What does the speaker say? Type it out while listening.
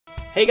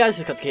Hey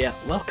guys, TehScottscy here.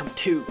 Welcome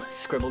to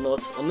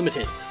Scribblenauts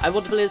Unlimited. I've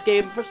wanted to play this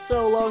game for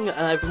so long,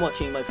 and I've been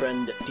watching my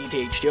friend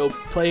DTHJO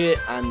play it,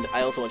 and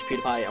I also watched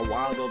PewDiePie a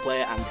while ago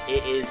play it, and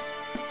it is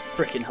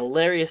freaking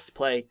hilarious to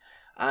play,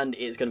 and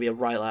it's going to be a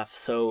right laugh.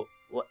 So,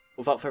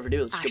 without further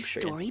ado, let's jump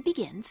straight in. Our story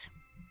begins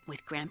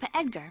with Grandpa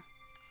Edgar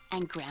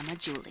and Grandma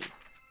Julie.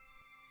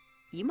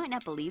 You might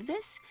not believe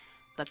this,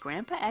 but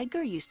Grandpa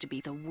Edgar used to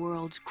be the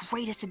world's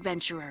greatest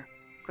adventurer.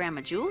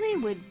 Grandma Julie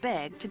would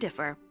beg to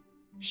differ.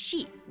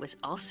 She was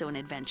also an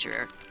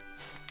adventurer.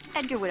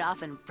 Edgar would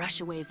often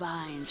brush away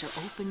vines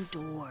or open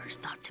doors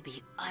thought to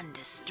be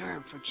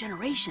undisturbed for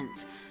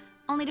generations,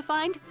 only to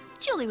find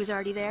Julie was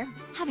already there,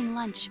 having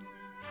lunch.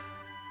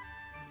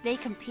 They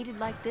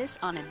competed like this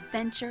on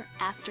adventure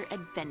after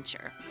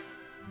adventure.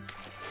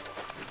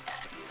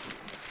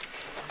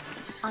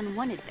 On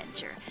one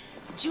adventure,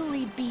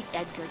 Julie beat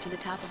Edgar to the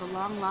top of a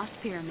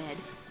long-lost pyramid.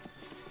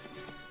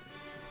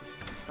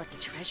 But the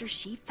treasure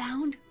she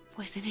found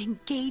was an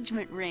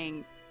engagement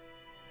ring.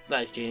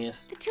 That's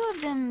genius. The two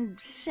of them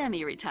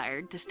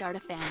semi-retired to start a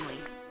family,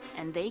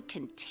 and they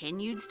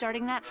continued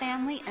starting that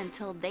family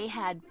until they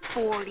had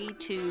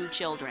 42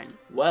 children.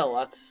 Well,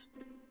 that's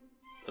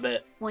a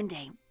bit. One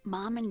day,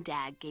 Mom and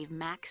Dad gave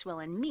Maxwell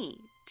and me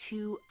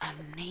two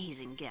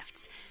amazing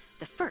gifts.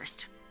 The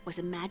first was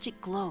a magic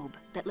globe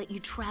that let you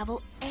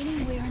travel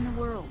anywhere in the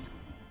world.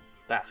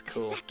 That's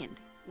cool. The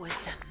second was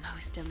the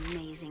most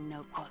amazing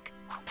notebook.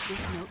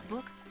 This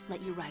notebook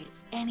let you write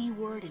any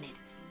word in it,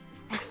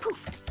 and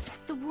poof,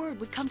 the word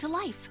would come to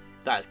life.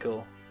 That is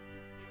cool.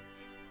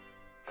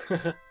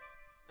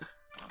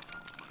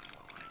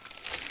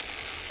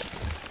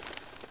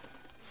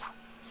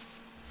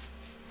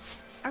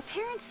 Our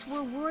parents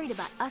were worried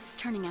about us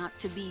turning out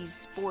to be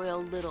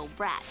spoiled little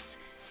brats,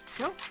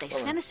 so they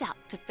sent us out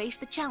to face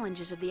the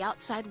challenges of the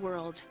outside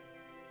world.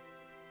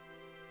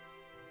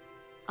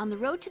 On the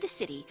road to the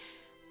city,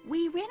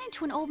 we ran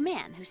into an old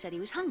man who said he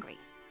was hungry.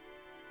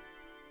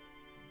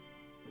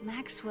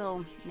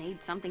 Maxwell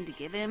made something to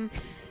give him,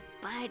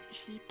 but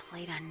he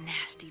played a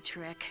nasty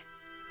trick.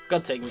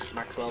 God's sake,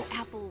 Maxwell. The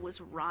apple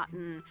was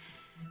rotten.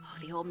 Oh,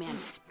 the old man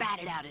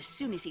spat it out as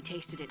soon as he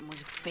tasted it and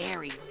was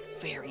very,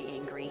 very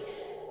angry.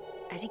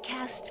 As he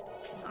cast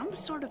some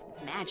sort of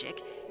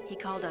magic, he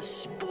called us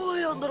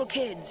spoiled little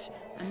kids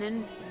and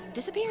then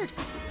disappeared.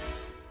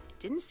 It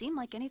didn't seem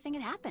like anything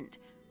had happened.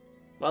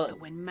 Well, but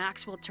when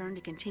Maxwell turned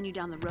to continue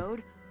down the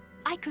road,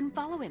 I couldn't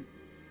follow him.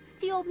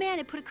 The old man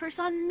had put a curse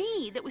on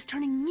me that was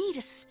turning me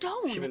to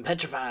stone. She'd been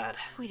petrified.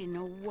 We didn't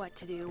know what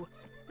to do.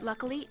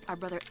 Luckily, our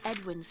brother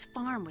Edwin's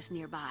farm was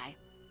nearby.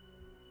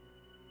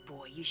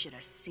 Boy, you should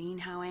have seen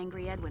how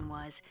angry Edwin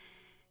was.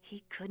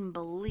 He couldn't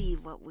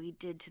believe what we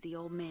did to the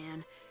old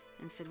man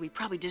and said we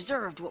probably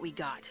deserved what we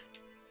got.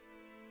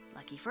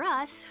 Lucky for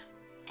us,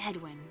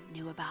 Edwin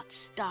knew about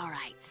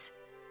starites.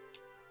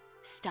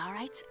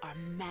 Starites are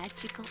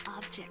magical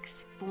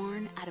objects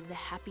born out of the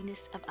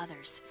happiness of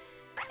others.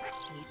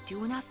 When you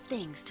do enough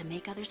things to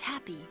make others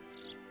happy,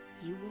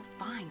 you will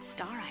find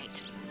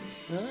starite.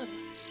 Huh?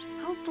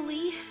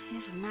 Hopefully,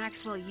 if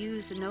Maxwell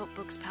used the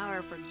notebook's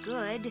power for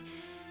good,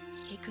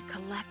 he could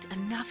collect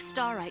enough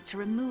starite to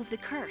remove the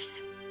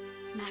curse.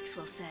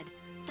 Maxwell said,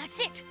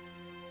 "That's it!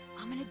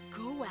 I'm gonna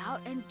go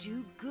out and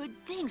do good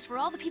things for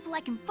all the people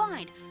I can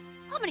find.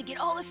 I'm gonna get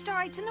all the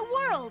starites in the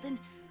world, and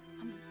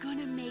I'm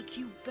gonna make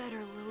you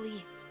better,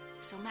 Lily."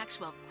 So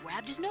Maxwell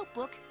grabbed his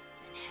notebook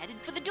and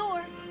headed for the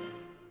door.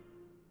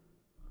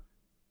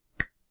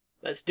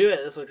 Let's do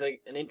it. This looks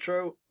like an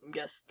intro. I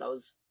guess that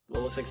was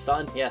what looks like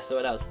starting. Yeah, so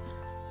it does.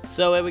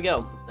 So here we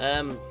go.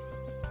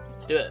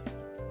 Let's do it.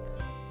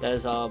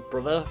 There's our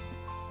brother.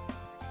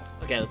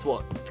 Okay, let's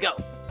walk. Let's go.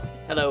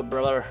 Hello,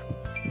 brother.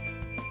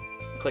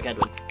 Click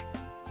Edwin.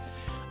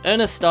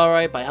 Earn a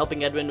starite by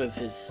helping Edwin with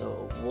his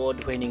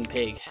award-winning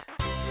pig.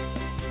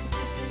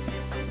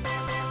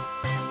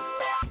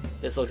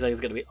 This looks like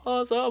it's gonna be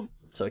awesome.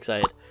 So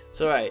excited.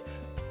 So right,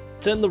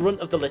 turn the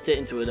runt of the litter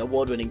into an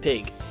award-winning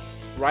pig.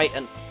 Write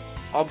an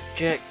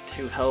object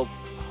to help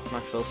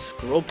Maxwell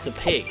scrub the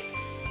pig.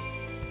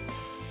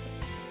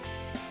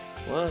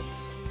 What?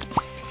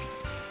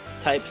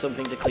 Type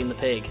something to clean the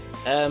pig.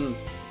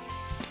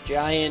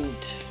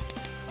 Giant.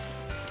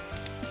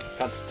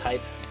 Can't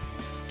type.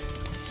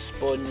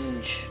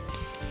 Sponge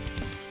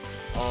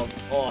of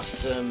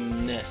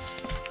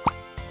awesomeness.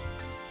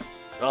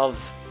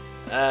 Of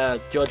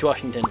George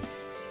Washington.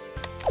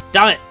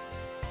 Damn it!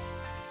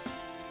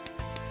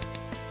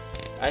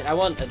 I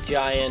want a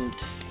giant,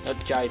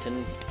 not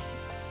giant,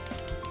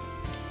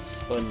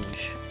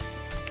 sponge.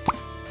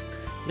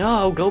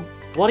 No, go.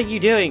 What are you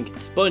doing,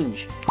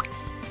 sponge?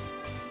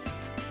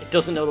 It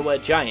doesn't know the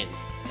word giant.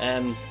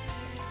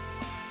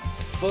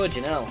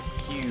 Fudging hell,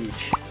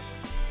 huge.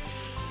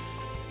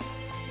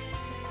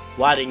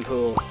 Wading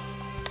pool.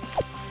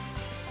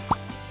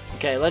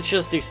 Okay, let's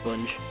just do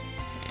sponge.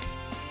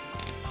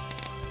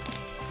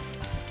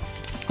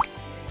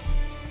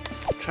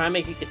 Try and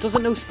make it. It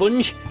doesn't know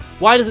sponge.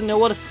 Why does it know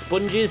what a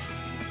sponge is?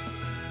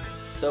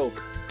 Soap.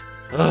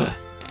 Ugh.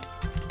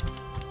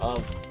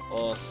 Of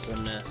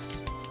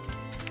awesomeness.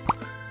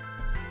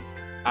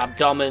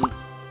 Abdomen.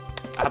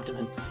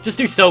 Just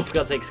do so, for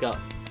God's sake, Scott.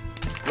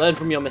 Learn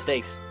from your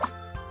mistakes.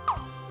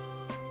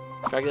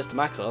 Drag this to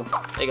Maxwell.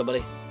 There you go,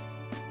 buddy.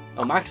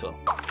 Oh, Maxwell.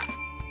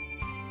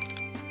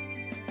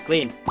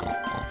 Clean.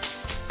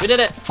 We did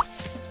it!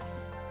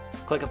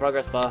 Click a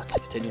progress bar to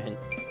continue hint.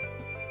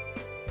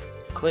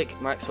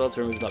 Click Maxwell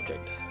to remove the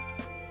object.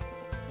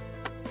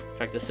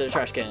 Drag this to the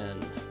trash can.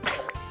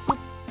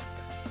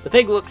 The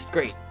pig looks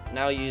great.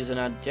 Now use an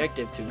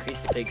adjective to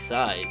increase the pig's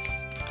size.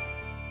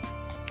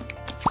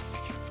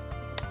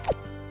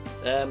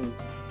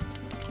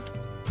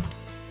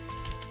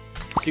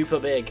 Super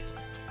big.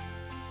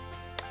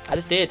 I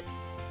just did.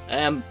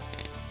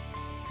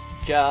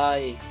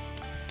 Gigantic.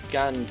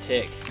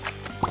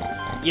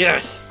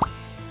 Yes!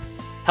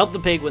 Help the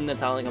pig win the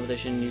talent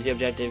competition. Use the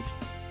objective.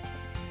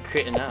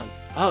 Create a noun.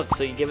 Oh,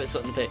 so you give it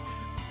something to pick.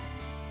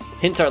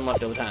 Hints are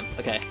unlocked over time.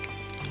 Okay.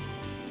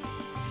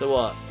 So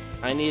what?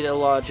 I need it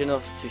large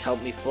enough to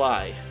help me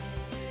fly.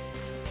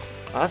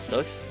 Oh, that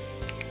sucks.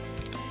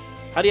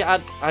 How do you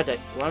add it?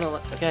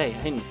 Okay,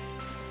 hint.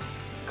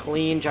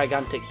 Clean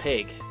gigantic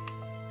pig.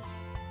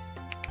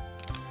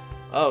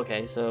 Oh,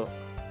 okay, so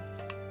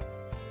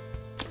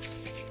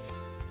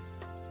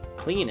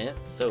clean it.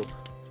 Soap.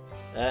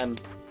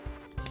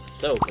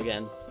 Soap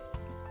again.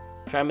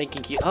 Try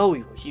making cute. Oh,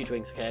 huge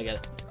wings. Okay, I get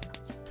it.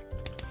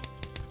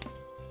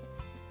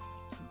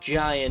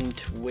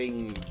 Giant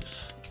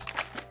wings.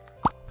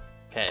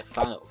 Okay,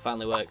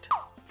 finally worked.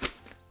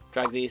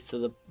 Drag these to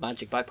the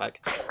magic backpack.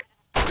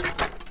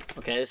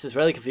 Okay, this is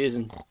really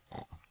confusing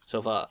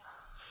so far.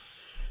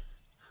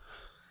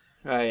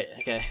 Right,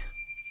 okay.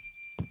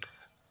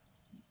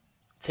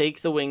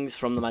 Take the wings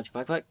from the magic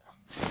backpack.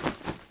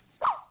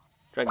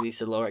 Drag these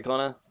to the lower right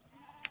corner.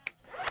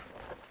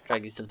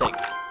 Drag these to the pig.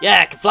 Yeah,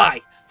 I can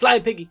fly! Fly,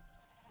 piggy!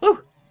 Woo!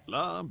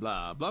 Blah,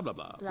 blah, blah, blah,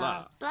 blah,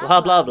 blah.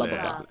 Blah, blah, blah,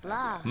 blah,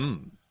 blah.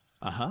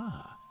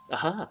 Aha.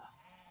 Aha.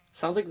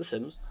 Sounds like The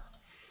Sims.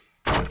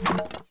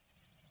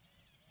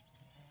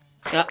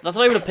 Yeah, that's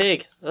not even a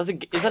pig. That was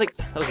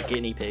a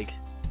guinea pig.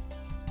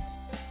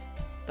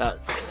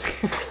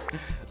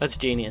 That's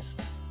genius.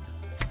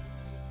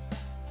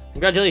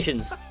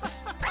 Congratulations.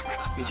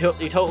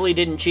 You totally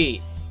didn't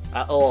cheat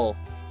at all.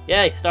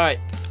 Yay, start.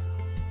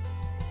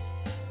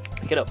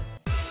 Pick it up.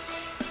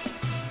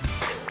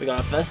 We got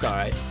our first star,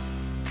 right?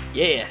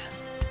 Yeah.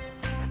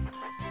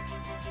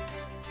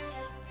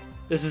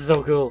 This is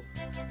so cool.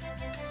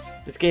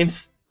 This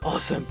game's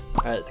awesome.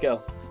 Alright, let's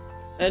go.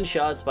 Earn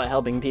shards by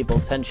helping people.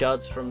 10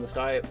 shards from the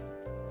star.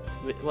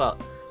 Well,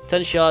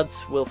 10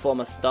 shards will form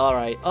a star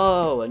eye.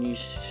 Oh, and use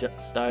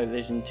star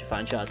vision to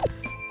find shards.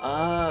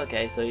 Ah,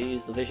 okay, so you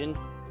use the vision.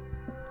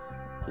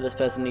 So this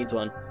person needs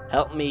one.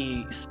 Help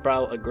me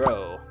sprout a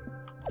grow.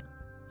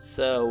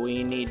 So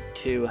we need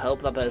to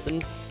help that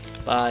person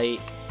by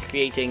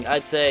creating,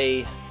 I'd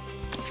say,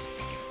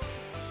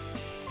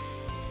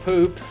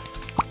 poop.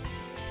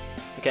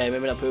 Okay,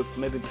 maybe not poop,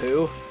 maybe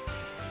poo.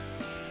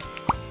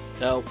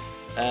 No.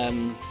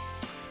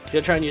 He's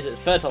gonna try and use it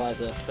as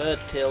fertilizer.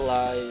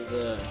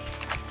 Fertilizer.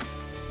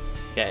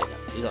 Okay,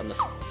 use it on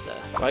this.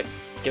 There. Right,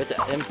 give it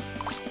to him.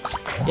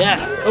 Yeah!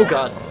 Oh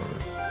god.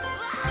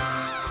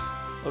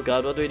 Oh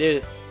god, what do we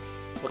do?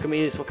 What can we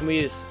use? What can we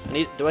use?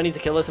 Do I need to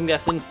kill this, I'm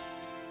guessing?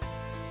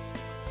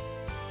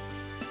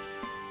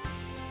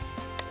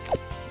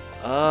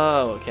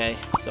 Oh, okay.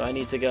 So I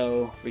need to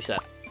go reset.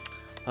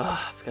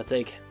 Ah, for God's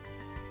sake.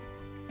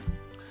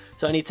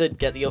 So I need to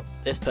get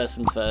this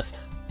person first.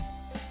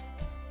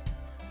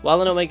 While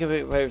they're not making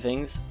favorite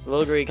things,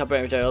 vulgar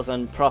copyright materials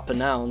and proper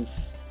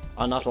nouns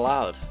are not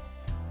allowed.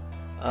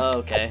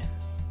 Okay.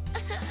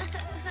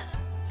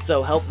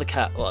 So help the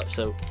cat. Watch.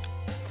 So,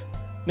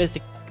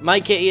 my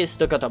kitty is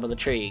stuck on top of the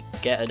tree.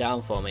 Get her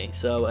down for me.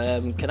 So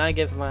can I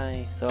give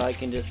my? So I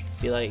can just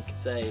be like,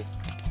 say,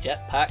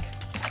 jetpack.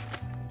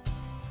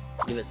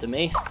 Give it to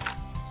me.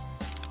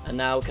 And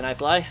now can I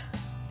fly?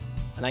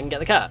 And I can get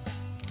the cat.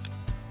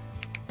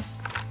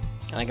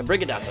 And I can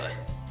bring it down to her.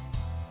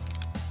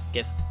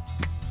 Give.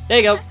 There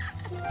you go.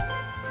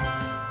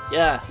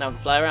 Yeah, now I can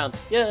fly around.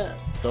 Yeah,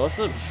 it's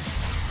awesome.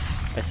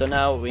 Okay, so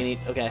now we need.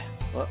 Okay,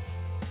 what?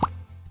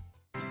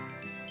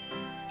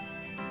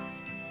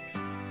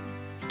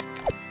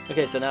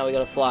 Okay, so now we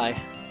gotta fly.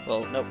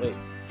 Well, no, wait.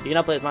 You can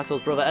now play as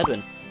Maxwell's brother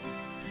Edwin.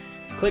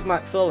 Click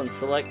Maxwell and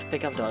select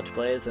pick avatar to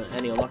play as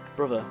any unlocked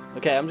brother.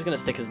 Okay, I'm just gonna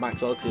stick as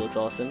Maxwell because he looks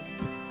awesome.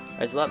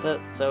 Alright, so that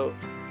bit. So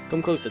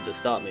come closer to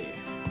start me.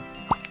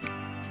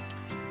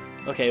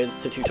 Okay,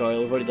 it's a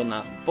tutorial, we've already done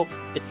that. But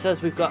it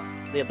says we've got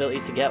the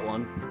ability to get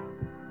one.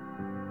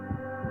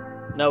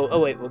 No, oh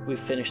wait, we've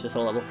finished this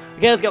whole level.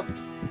 Okay, let's go!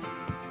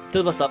 To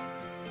the bus stop.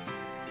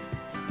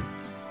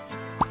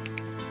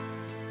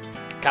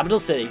 Capital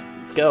City,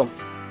 let's go.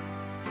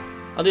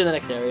 I'll do the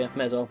next area,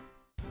 may as well.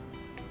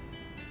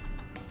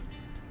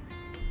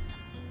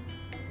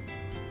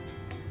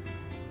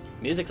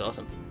 Music's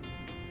awesome.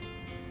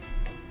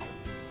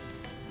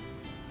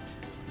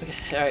 Okay,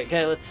 alright,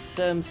 okay, let's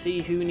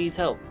see who needs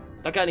help.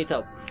 That guy needs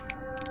help.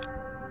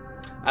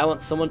 I want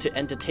someone to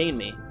entertain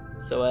me.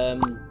 So,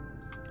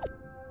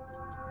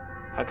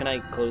 how How can I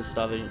close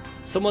starvation?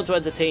 Someone to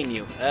entertain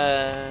you.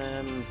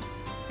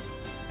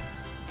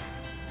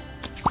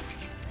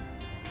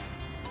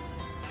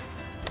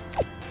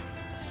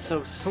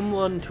 So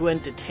someone to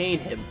entertain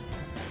him.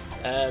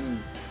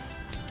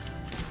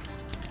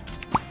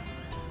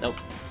 Nope.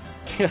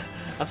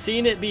 I've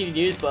seen it being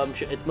used, but I'm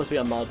sure it must be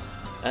a mod.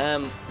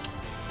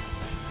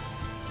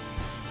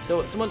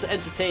 So someone to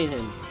entertain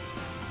him.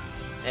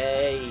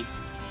 A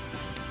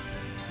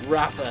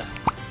rapper.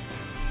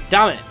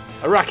 Damn it!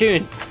 A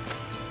raccoon.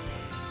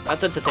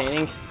 That's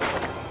entertaining.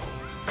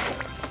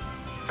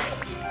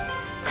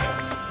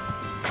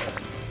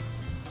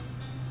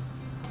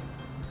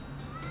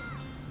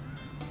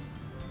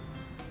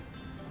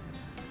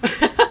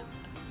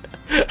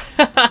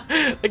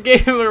 I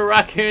gave him a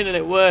raccoon and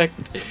it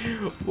worked.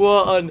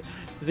 What on?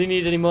 Does he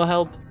need any more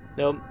help?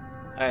 Nope.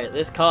 Alright,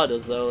 this car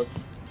does though.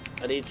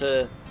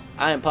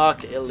 I am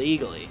parked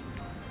illegally.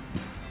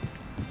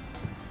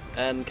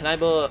 Can I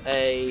buy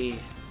a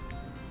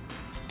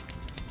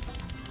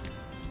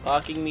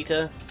parking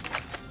meter?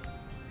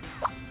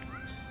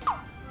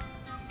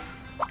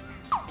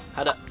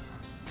 How do?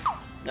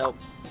 Nope.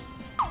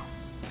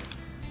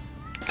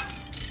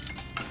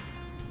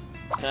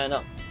 Can I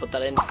not put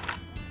that in?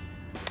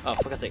 Oh,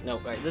 for God's sake, no.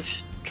 Right,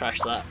 let's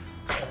trash that.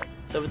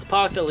 So if it's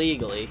parked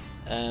illegally,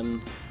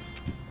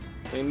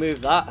 we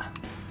move that.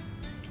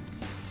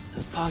 So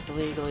it's parked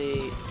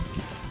illegally.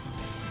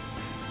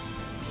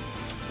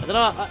 I don't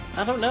know.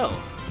 I don't know.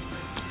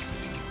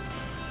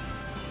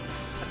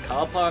 A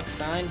car park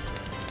sign.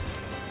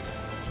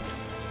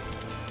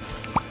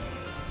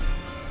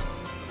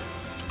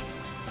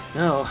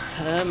 No.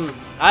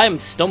 I am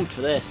stumped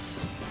for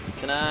this.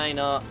 Can I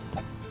not?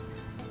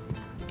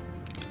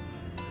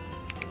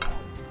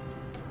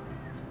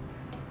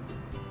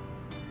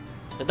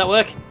 Did that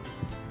work?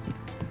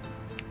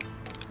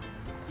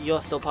 You're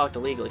still parked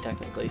illegally,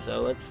 technically, so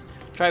let's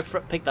try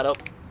pick that up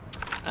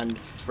and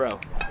throw.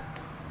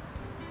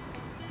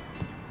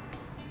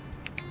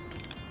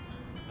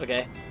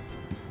 Okay.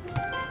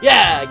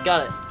 Yeah, I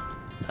got it.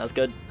 That was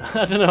good.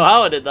 I don't know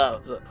how I did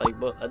that, like,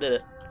 but I did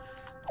it.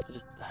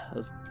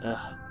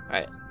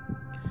 Alright.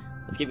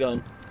 Let's keep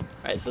going.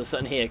 Alright, so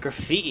something here.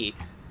 Graffiti.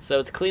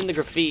 So to clean the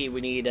graffiti, we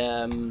need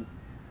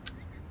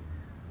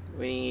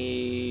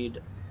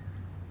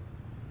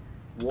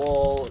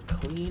wall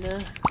cleaner?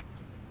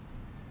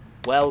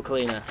 Well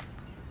cleaner.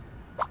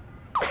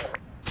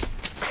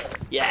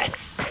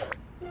 Yes!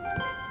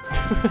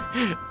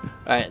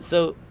 Alright,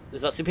 so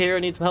does that superhero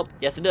need some help?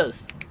 Yes, it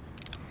does.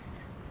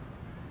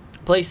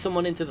 Place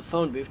someone into the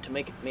phone booth to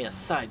make me a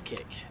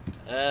sidekick.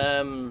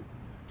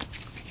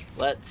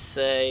 Let's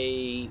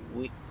say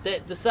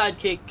the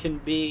sidekick can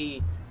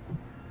be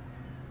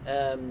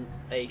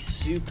a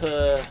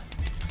super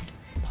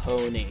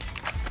pony.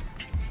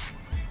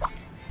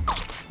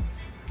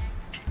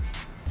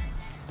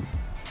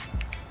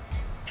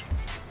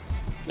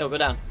 No, go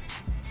down.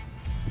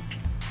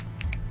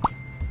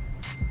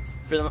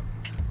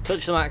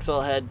 Touch the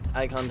Maxwell head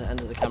icon to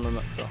enter the camera.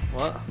 Maxwell.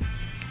 What?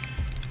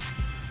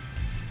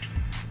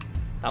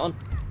 That one?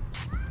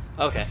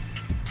 Okay.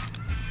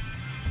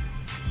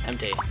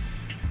 Empty.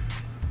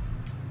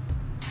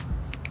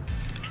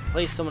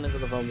 Place someone into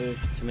the phone booth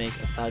to make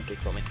a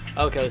sidekick for me.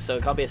 Okay, so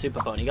it can't be a super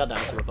pony. God damn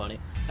it, super pony.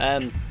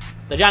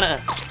 The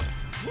janitor.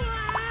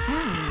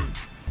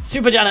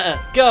 Super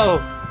janitor, go!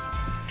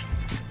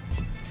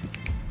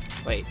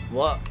 Wait,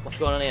 what? What's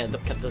going on here?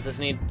 Does this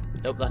need?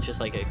 Nope, that's just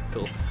like a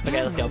cool.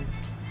 Okay, let's go.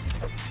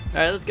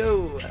 Alright, let's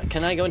go.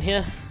 Can I go in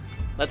here?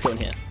 Let's go in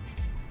here.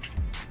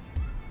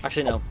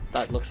 Actually, no.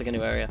 That looks like a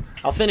new area.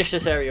 I'll finish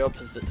this area up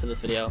for this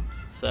video.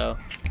 So,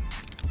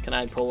 can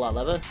I pull that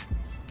lever?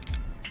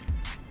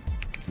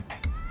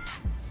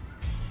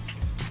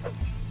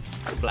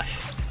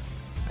 Flash.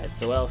 Alright,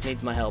 so what else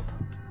needs my help?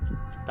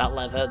 That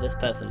lever, this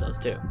person does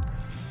too.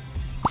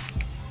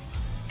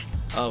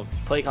 Oh,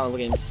 play console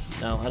games.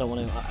 No, I don't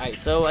want to. Alright,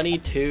 so I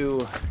need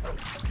to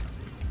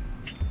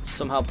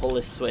somehow pull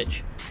this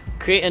switch.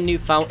 Create a new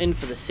fountain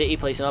for the city.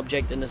 Place an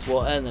object in this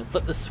water and then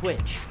flip the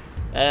switch.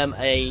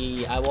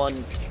 I want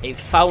a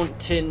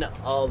fountain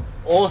of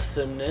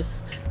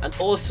awesomeness, and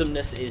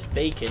awesomeness is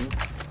bacon.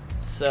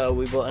 So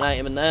we put an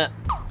item in there.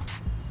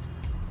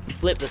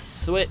 Flip the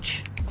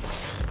switch.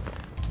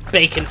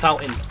 Bacon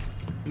fountain,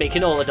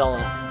 making all $1.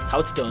 That's how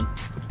it's done.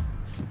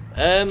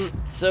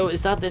 So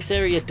is that this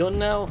area done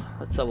now?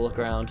 Let's have a look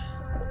around.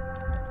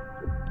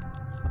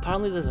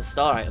 Apparently there's a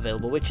starlight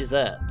available, which is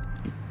there.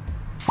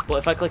 But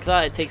if I click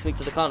that, it takes me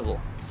to the carnival.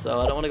 So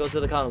I don't want to go to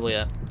the carnival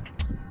yet.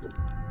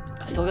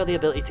 I've still got the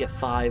ability to get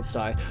 5,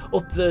 sorry.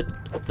 Up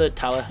the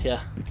tower,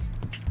 yeah.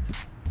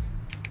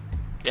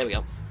 There we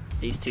go.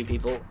 These two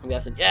people, I'm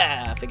guessing.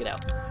 Yeah, I figured it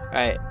out.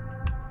 Alright.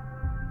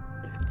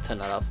 Turn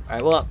that off.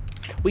 Alright, well,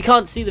 we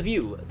can't see the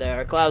view. There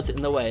are clouds in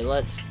the way.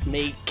 Let's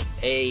make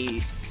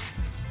a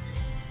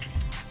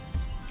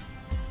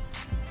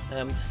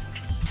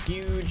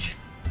huge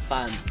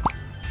fan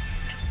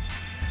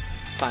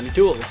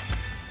duel.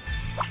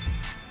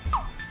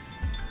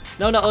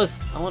 No, not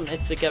us. I want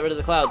it to get rid of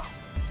the clouds.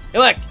 It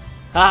worked!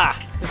 Ah!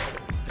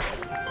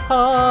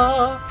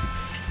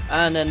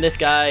 And then this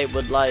guy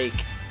would like...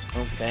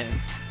 Okay,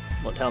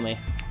 what? Tell me.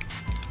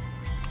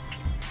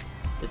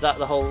 Is that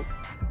the whole...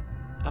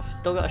 I've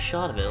still got a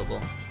shard available.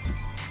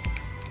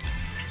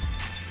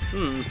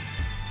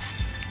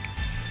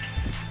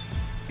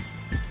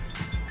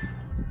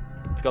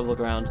 Let's go look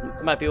around.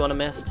 There might be one I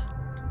missed.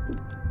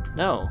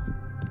 No.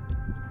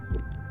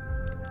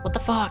 What the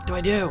fuck do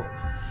I do?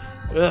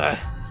 Ugh.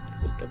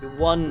 Gotta be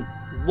one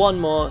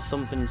more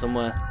something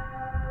somewhere.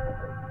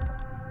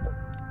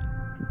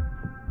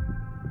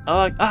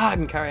 Oh, I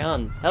can carry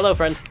on. Hello,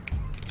 friend.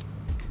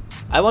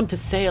 I want to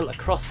sail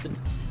across the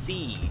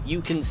sea.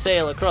 You can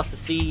sail across the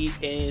sea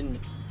in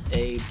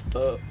a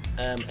boat.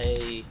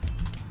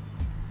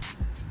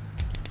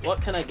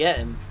 What can I get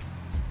him?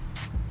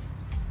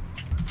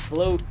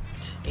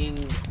 Floating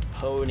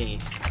pony.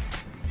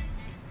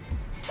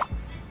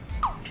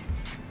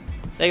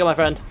 There you go, my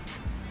friend.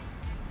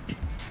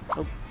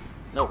 Oh,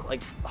 no,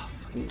 like, oh,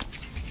 fucking.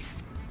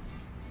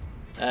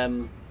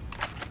 Alright,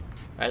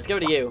 let's go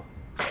to you.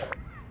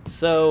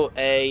 So,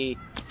 a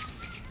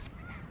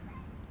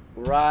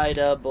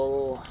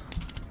rideable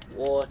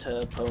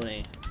water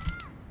pony.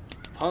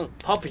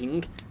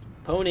 Popping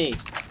pony.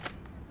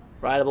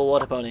 Rideable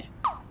water pony.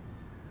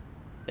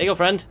 There you go,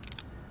 friend.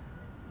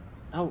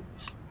 Oh,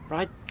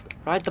 ride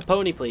the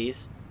pony,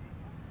 please.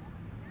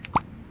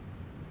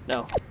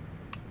 No.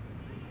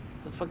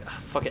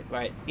 Fuck it.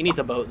 Right, he needs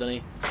a boat, doesn't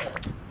he?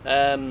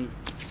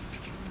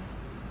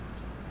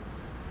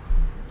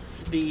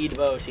 Speed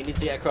boat. He needs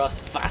to get across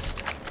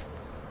fast.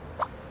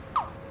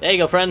 There you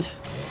go, friend.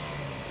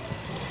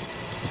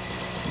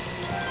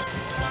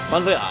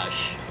 Bon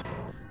voyage.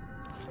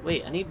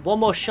 Wait, I need one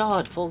more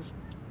shard. Full.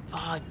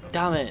 Fuck,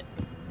 damn it.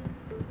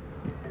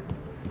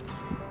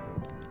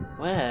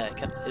 Where?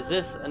 Is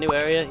this a new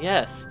area?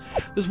 Yes.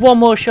 There's one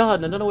more shard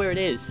and I don't know where it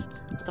is.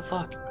 What the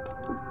fuck?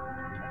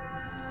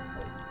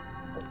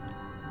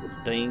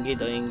 Doingy,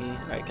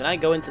 doingy. Right, can I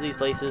go into these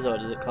places or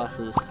does it class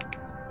as...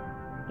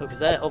 No, because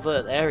they're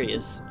other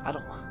areas. I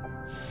don't...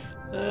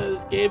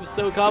 this game's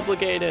so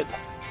complicated.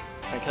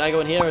 Right, can I go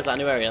in here or is that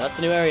a new area? That's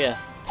a new area.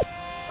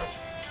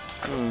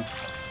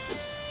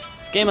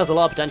 This game has a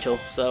lot of potential,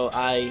 so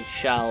I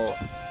shall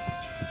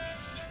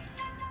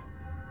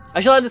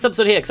end this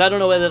episode here because I don't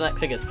know where the next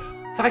thing is.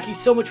 Thank you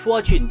so much for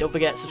watching. Don't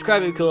forget,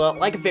 subscribe if you're cool,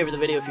 like and favorite the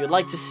video if you would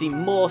like to see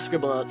more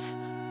Scribblenauts.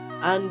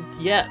 And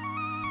yeah,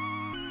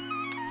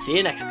 see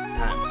you next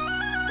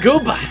time.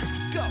 Goodbye.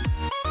 Let's go.